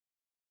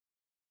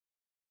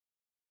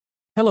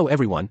Hello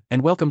everyone,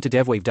 and welcome to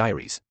DevWave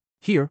Diaries.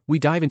 Here, we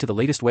dive into the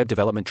latest web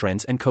development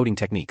trends and coding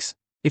techniques.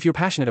 If you're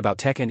passionate about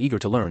tech and eager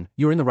to learn,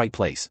 you're in the right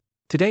place.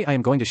 Today I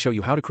am going to show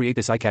you how to create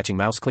this eye-catching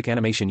mouse click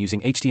animation using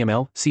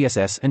HTML,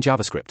 CSS, and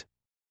JavaScript.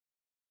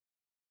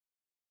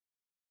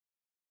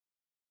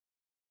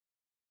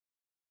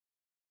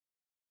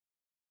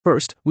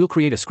 First, we'll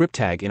create a script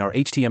tag in our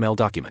HTML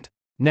document.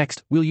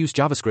 Next, we'll use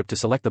JavaScript to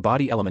select the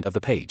body element of the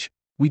page.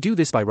 We do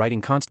this by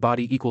writing const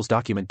body equals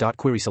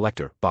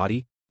document.querySelector,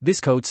 body. This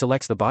code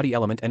selects the body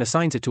element and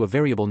assigns it to a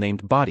variable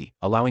named body,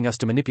 allowing us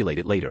to manipulate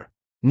it later.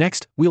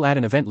 Next, we'll add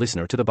an event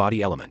listener to the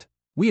body element.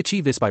 We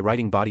achieve this by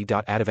writing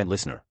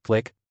body.addEventListener,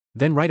 click,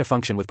 then write a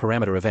function with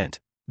parameter event.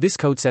 This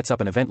code sets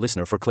up an event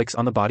listener for clicks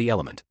on the body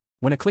element.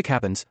 When a click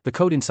happens, the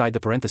code inside the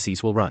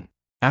parentheses will run.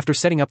 After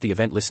setting up the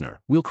event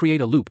listener, we'll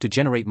create a loop to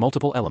generate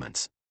multiple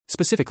elements.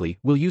 Specifically,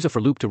 we'll use a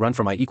for loop to run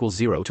from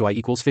i=0 to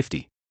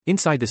i=50.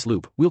 Inside this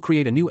loop, we'll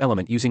create a new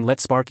element using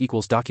letSpark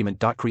equals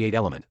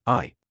document.createElement,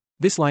 I.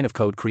 This line of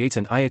code creates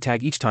an IA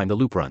tag each time the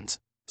loop runs.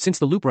 Since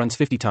the loop runs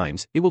 50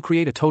 times, it will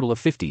create a total of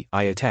 50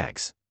 IA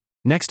tags.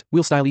 Next,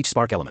 we'll style each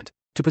Spark element.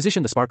 To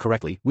position the Spark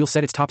correctly, we'll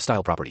set its top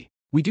style property.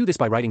 We do this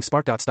by writing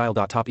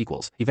spark.style.top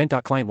equals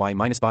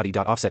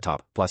event.clientY-body.offsetTop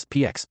plus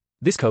px.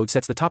 This code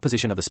sets the top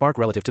position of the Spark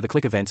relative to the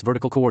click event's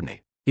vertical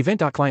coordinate.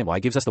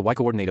 Event.clientY gives us the y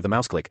coordinate of the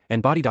mouse click,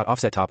 and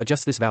body.offsetTop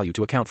adjusts this value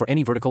to account for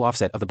any vertical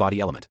offset of the body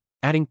element.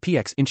 Adding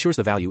px ensures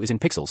the value is in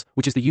pixels,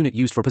 which is the unit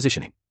used for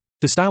positioning.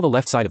 To style the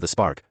left side of the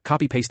Spark,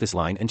 copy-paste this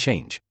line and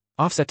change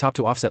offset top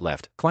to offset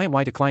left, client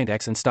Y to client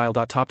X, and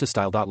style.top to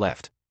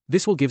style.left.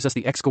 This will gives us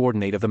the X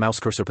coordinate of the mouse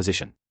cursor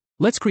position.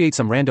 Let's create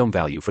some random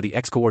value for the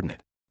X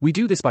coordinate. We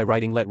do this by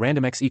writing let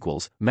randomX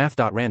equals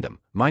math.random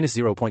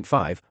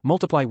 -0.5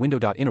 multiply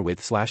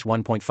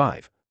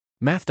window.innerWidth/1.5.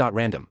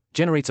 Math.random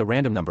generates a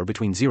random number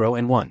between 0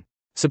 and 1.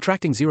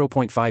 Subtracting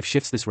 0.5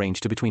 shifts this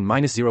range to between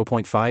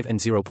 -0.5 and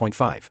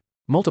 0.5.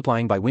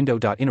 Multiplying by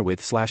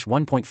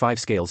window.innerWidth/1.5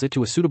 scales it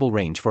to a suitable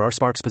range for our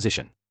Spark's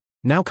position.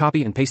 Now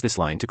copy and paste this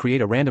line to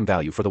create a random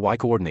value for the Y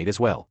coordinate as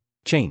well.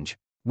 Change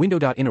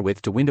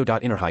window.innerWidth to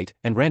window.innerHeight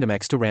and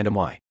randomX to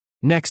randomY.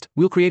 Next,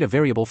 we'll create a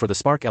variable for the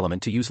Spark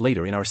element to use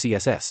later in our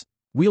CSS.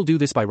 We'll do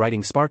this by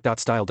writing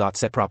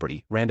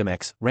spark.style.setProperty,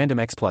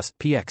 randomX plus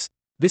px.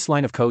 This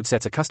line of code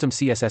sets a custom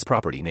CSS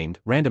property named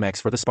randomX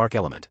for the Spark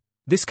element.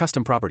 This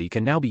custom property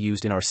can now be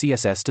used in our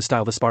CSS to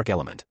style the Spark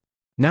element.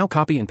 Now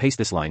copy and paste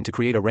this line to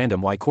create a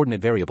random Y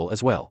coordinate variable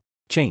as well.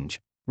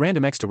 Change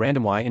randomX to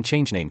randomY and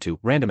change name to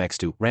randomX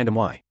to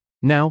randomY.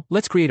 Now,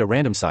 let's create a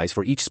random size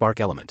for each Spark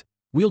element.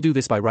 We'll do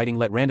this by writing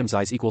let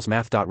randomSize equals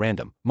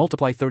math.random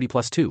multiply 30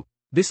 plus 2.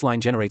 This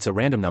line generates a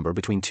random number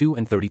between 2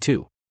 and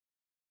 32.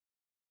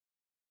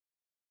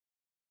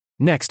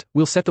 Next,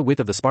 we'll set the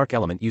width of the Spark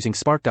element using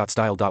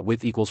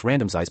spark.style.width equals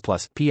randomSize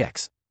plus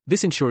px.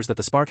 This ensures that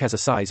the Spark has a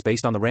size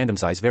based on the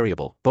randomSize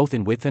variable, both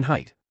in width and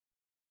height.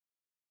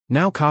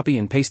 Now copy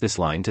and paste this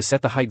line to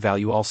set the height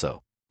value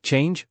also.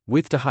 Change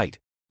width to height.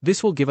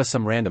 This will give us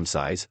some random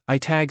size, I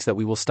tags that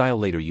we will style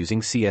later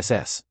using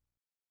CSS.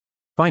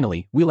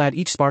 Finally, we'll add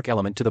each Spark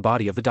element to the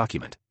body of the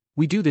document.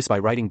 We do this by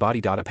writing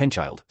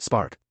body.appendChild,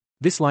 Spark.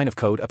 This line of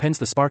code appends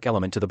the Spark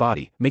element to the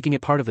body, making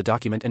it part of the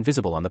document and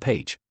visible on the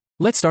page.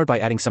 Let's start by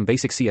adding some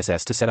basic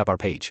CSS to set up our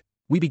page.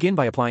 We begin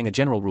by applying a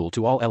general rule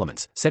to all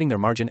elements, setting their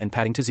margin and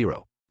padding to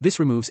 0. This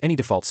removes any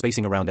default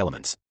spacing around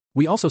elements.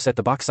 We also set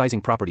the box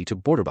sizing property to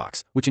border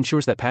box, which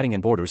ensures that padding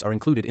and borders are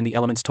included in the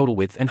element's total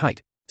width and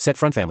height. Set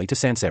front family to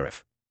sans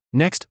serif.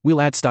 Next,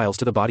 we'll add styles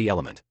to the body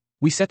element.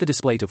 We set the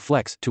display to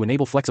flex to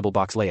enable flexible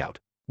box layout.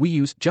 We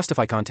use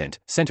justify content,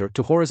 center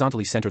to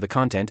horizontally center the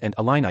content and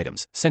align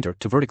items, center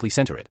to vertically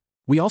center it.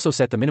 We also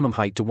set the minimum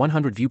height to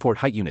 100 viewport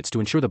height units to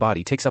ensure the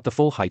body takes up the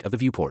full height of the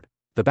viewport.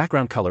 The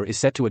background color is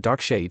set to a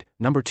dark shade,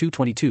 number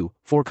 222,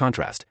 for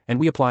contrast, and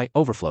we apply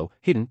overflow,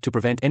 hidden to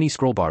prevent any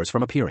scroll bars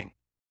from appearing.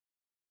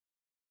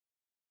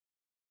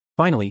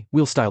 Finally,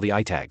 we'll style the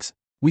I tags.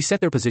 We set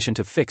their position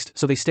to fixed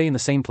so they stay in the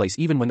same place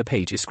even when the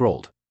page is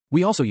scrolled.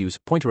 We also use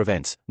pointer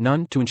events,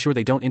 none, to ensure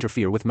they don't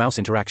interfere with mouse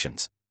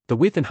interactions. The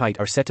width and height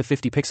are set to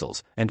 50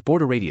 pixels, and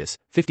border radius,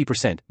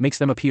 50%, makes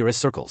them appear as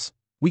circles.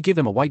 We give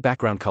them a white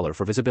background color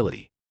for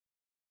visibility.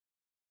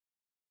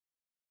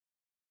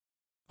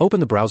 Open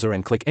the browser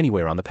and click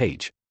anywhere on the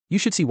page. You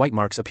should see white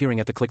marks appearing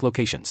at the click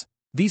locations.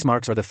 These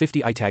marks are the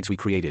 50 I tags we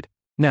created.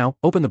 Now,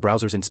 open the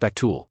browser's Inspect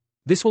tool.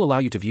 This will allow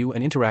you to view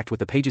and interact with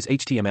the page's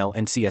HTML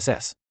and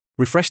CSS.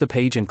 Refresh the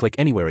page and click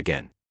anywhere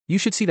again. You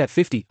should see that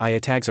 50 IA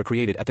tags are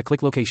created at the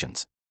click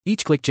locations.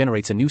 Each click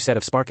generates a new set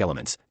of Spark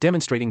elements,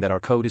 demonstrating that our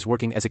code is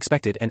working as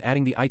expected and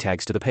adding the I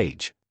tags to the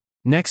page.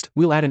 Next,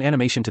 we'll add an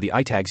animation to the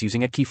I tags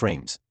using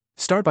 @keyframes.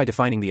 Start by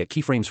defining the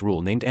 @keyframes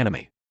rule named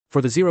animate.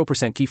 For the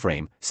 0%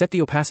 keyframe, set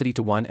the opacity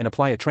to 1 and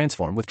apply a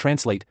transform with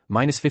translate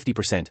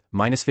 -50%,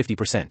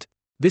 -50%.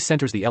 This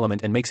centers the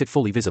element and makes it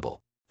fully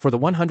visible. For the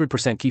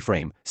 100%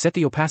 keyframe, set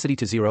the opacity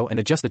to 0 and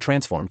adjust the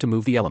transform to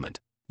move the element.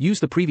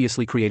 Use the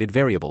previously created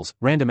variables,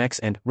 randomX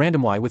and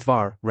randomY with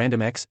var,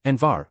 randomX, and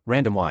var,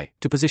 randomY,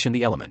 to position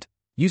the element.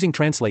 Using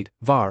translate,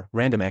 var,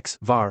 random x,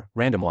 var,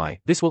 random y,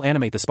 this will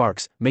animate the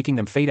sparks, making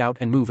them fade out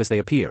and move as they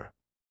appear.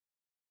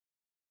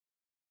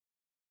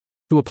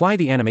 To apply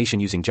the animation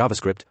using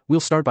JavaScript, we'll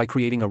start by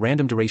creating a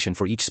random duration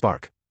for each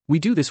spark. We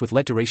do this with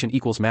let duration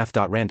equals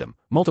math.random,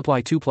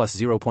 multiply 2 plus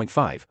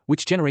 0.5,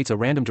 which generates a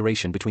random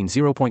duration between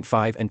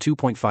 0.5 and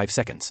 2.5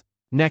 seconds.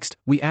 Next,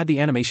 we add the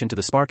animation to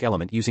the spark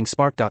element using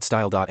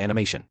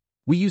spark.style.animation.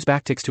 We use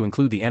backticks to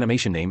include the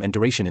animation name and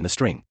duration in the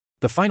string.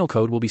 The final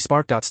code will be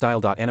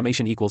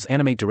spark.style.animation equals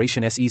animate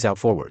duration s ease out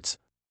forwards.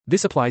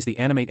 This applies the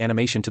animate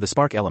animation to the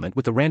spark element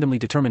with the randomly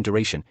determined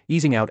duration,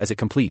 easing out as it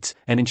completes,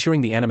 and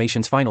ensuring the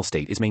animation's final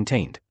state is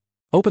maintained.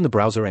 Open the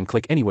browser and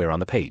click anywhere on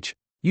the page.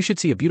 You should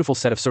see a beautiful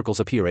set of circles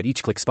appear at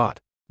each click spot.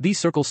 These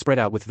circles spread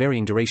out with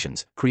varying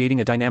durations, creating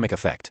a dynamic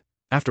effect.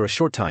 After a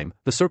short time,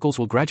 the circles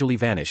will gradually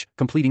vanish,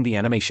 completing the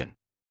animation.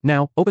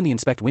 Now, open the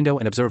inspect window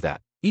and observe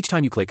that each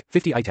time you click,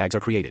 50 I tags are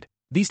created.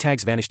 These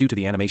tags vanish due to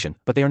the animation,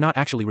 but they are not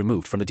actually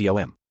removed from the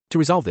DOM. To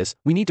resolve this,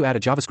 we need to add a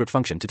JavaScript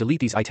function to delete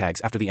these I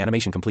tags after the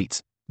animation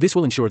completes. This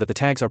will ensure that the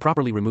tags are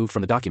properly removed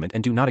from the document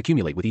and do not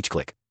accumulate with each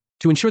click.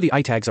 To ensure the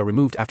I tags are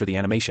removed after the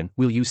animation,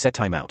 we'll use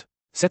setTimeout.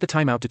 Set the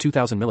timeout to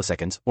 2000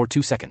 milliseconds, or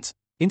 2 seconds.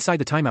 Inside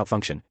the timeout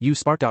function, use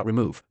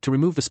spark.remove to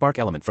remove the spark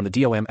element from the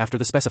DOM after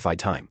the specified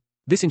time.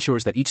 This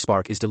ensures that each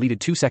spark is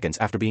deleted 2 seconds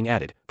after being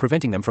added,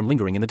 preventing them from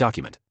lingering in the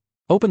document.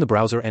 Open the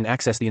browser and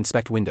access the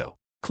inspect window.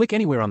 Click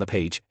anywhere on the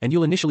page, and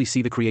you'll initially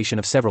see the creation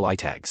of several I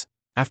tags.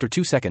 After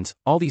 2 seconds,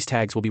 all these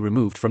tags will be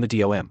removed from the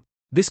DOM.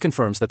 This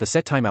confirms that the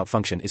setTimeout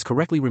function is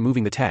correctly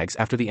removing the tags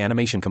after the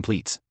animation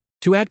completes.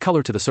 To add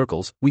color to the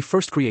circles, we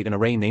first create an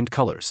array named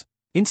colors.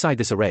 Inside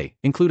this array,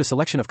 include a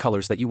selection of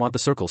colors that you want the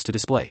circles to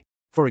display.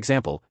 For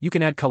example, you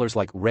can add colors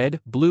like red,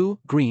 blue,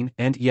 green,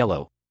 and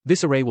yellow.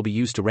 This array will be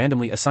used to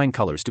randomly assign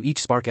colors to each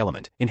spark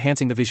element,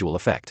 enhancing the visual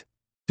effect.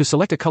 To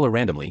select a color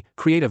randomly,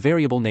 create a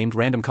variable named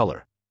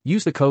randomColor.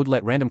 Use the code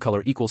let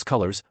randomColor equals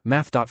colors,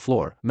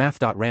 math.floor,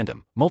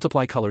 math.random,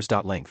 multiply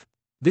colors.length.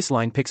 This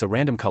line picks a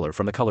random color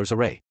from the colors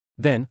array.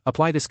 Then,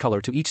 apply this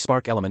color to each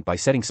spark element by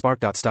setting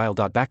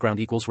spark.style.background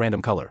equals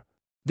randomColor.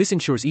 This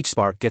ensures each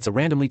spark gets a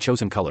randomly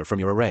chosen color from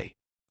your array.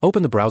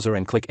 Open the browser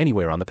and click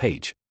anywhere on the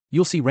page.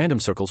 You'll see random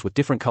circles with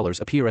different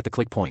colors appear at the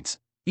click points.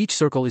 Each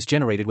circle is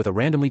generated with a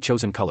randomly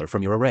chosen color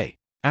from your array.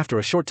 After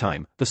a short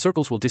time, the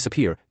circles will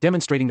disappear,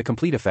 demonstrating the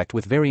complete effect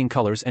with varying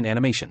colors and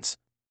animations.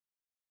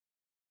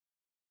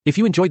 If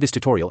you enjoyed this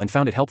tutorial and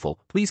found it helpful,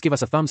 please give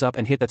us a thumbs up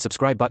and hit that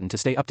subscribe button to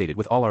stay updated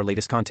with all our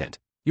latest content.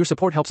 Your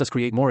support helps us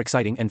create more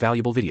exciting and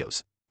valuable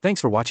videos.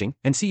 Thanks for watching,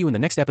 and see you in the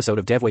next episode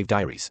of DevWave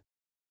Diaries.